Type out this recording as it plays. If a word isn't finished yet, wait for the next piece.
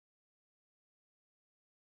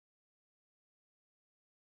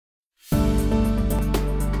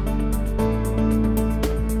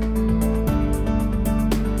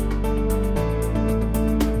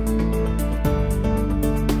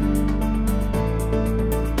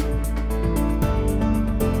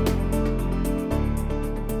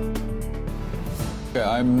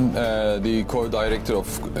I'm the co-director of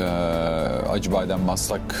Acibadem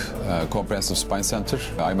Maslak Comprehensive Spine Center.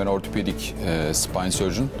 I'm an orthopedic spine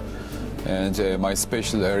surgeon, and my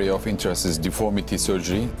special area of interest is deformity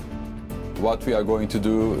surgery. What we are going to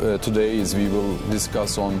do today is we will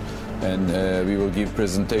discuss on and we will give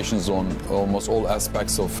presentations on almost all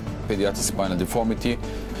aspects of pediatric spinal deformity.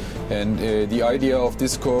 And the idea of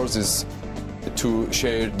this course is to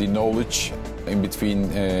share the knowledge in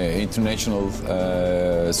between international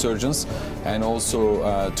surgeons, and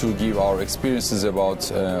also to give our experiences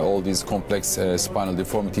about all these complex spinal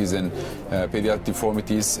deformities and pediatric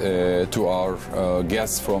deformities to our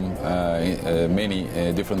guests from many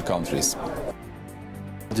different countries.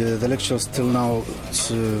 The lectures till now,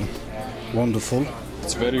 it's wonderful.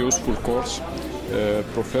 It's a very useful course.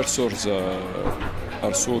 Professors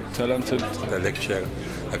are so talented. The lecture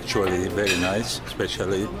actually very nice,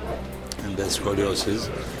 especially in the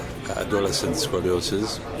scoliosis, adolescent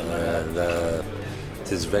scoliosis.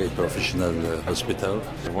 It is very professional hospital.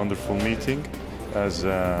 A wonderful meeting as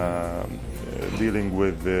dealing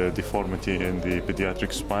with the deformity in the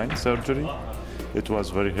pediatric spine surgery. It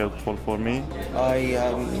was very helpful for me. I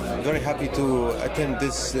am very happy to attend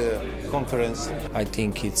this conference. I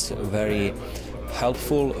think it's very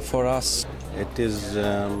helpful for us. It is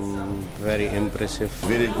very impressive.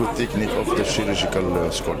 Very good technique of the surgical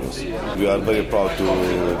scoliosis. We are very proud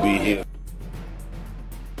to be here.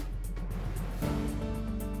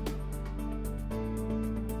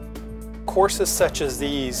 Courses such as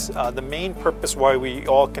these, the main purpose why we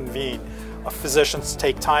all convene, physicians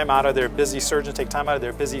take time out of their busy, surgeons take time out of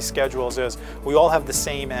their busy schedules, is we all have the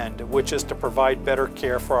same end, which is to provide better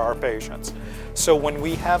care for our patients. So when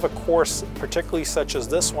we have a course, particularly such as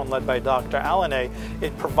this one led by Dr. Alanay,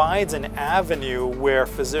 it provides an avenue where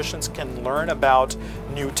physicians can learn about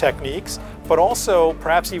new techniques, but also,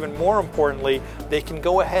 perhaps even more importantly, they can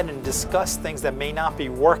go ahead and discuss things that may not be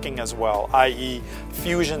working as well, i.e.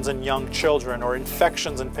 fusions in young children or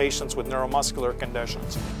infections in patients with neuromuscular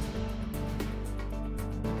conditions.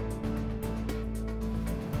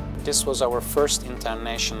 This was our first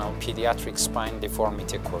international pediatric spine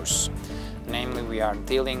deformity course. Namely, we are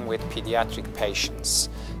dealing with pediatric patients.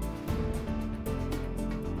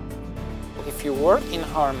 If you work in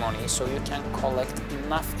harmony, so you can collect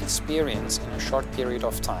enough experience in a short period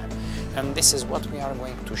of time. And this is what we are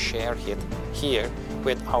going to share here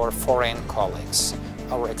with our foreign colleagues.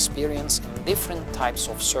 Our experience in different types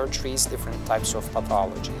of surgeries, different types of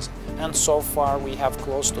pathologies. And so far we have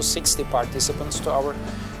close to 60 participants to our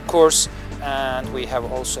course, and we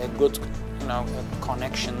have also a good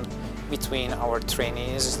connection between our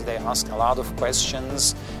trainees. They ask a lot of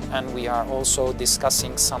questions, and we are also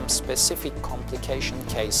discussing some specific complication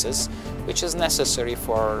cases which is necessary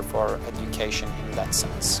for education in that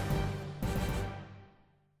sense.